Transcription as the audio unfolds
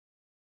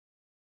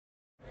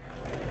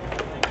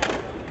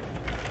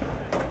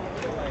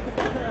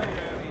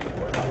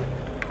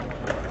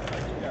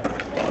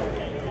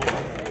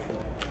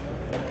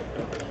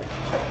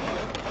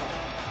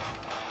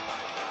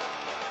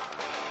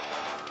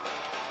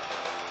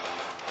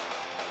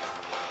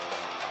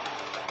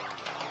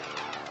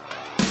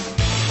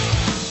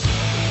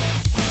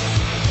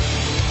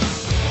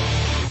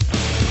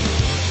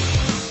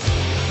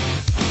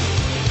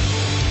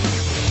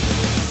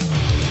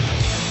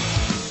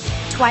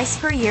Twice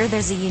per year,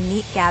 there's a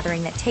unique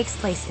gathering that takes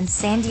place in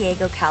San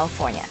Diego,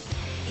 California.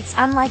 It's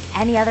unlike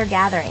any other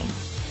gathering.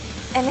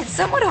 And it's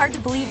somewhat hard to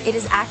believe it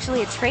is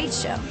actually a trade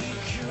show.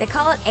 They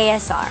call it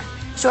ASR,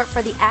 short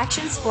for the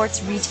Action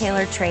Sports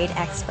Retailer Trade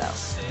Expo.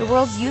 The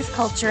world's youth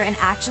culture and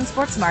action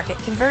sports market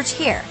converge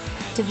here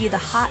to view the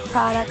hot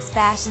products,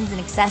 fashions, and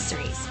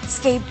accessories.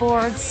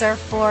 Skateboards,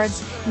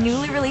 surfboards,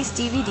 newly released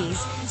DVDs,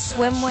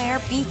 swimwear,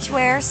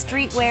 beachwear,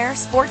 streetwear,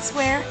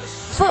 sportswear,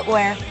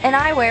 footwear, and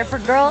eyewear for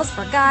girls,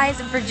 for guys,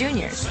 and for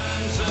juniors.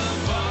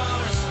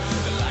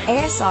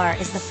 ASR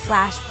is the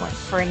flashpoint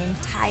for an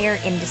entire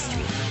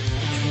industry.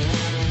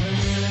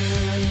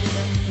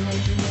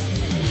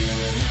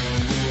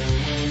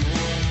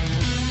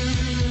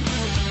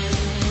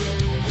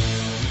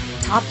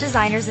 Top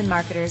designers and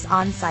marketers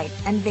on site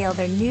unveil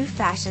their new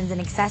fashions and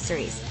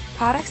accessories,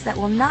 products that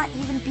will not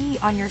even be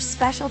on your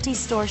specialty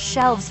store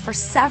shelves for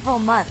several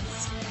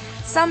months.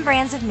 Some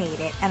brands have made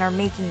it and are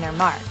making their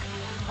mark.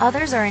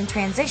 Others are in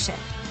transition.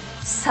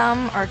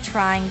 Some are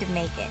trying to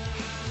make it.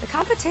 The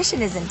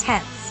competition is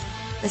intense.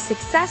 The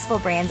successful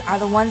brands are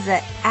the ones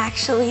that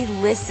actually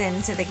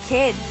listen to the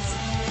kids.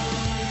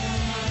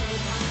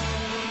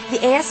 The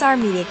ASR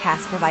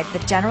MediaCast provides the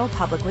general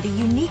public with a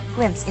unique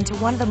glimpse into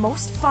one of the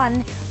most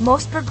fun,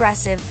 most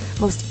progressive,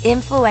 most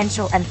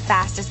influential, and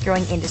fastest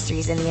growing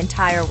industries in the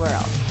entire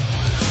world.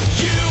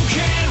 You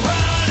can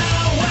run.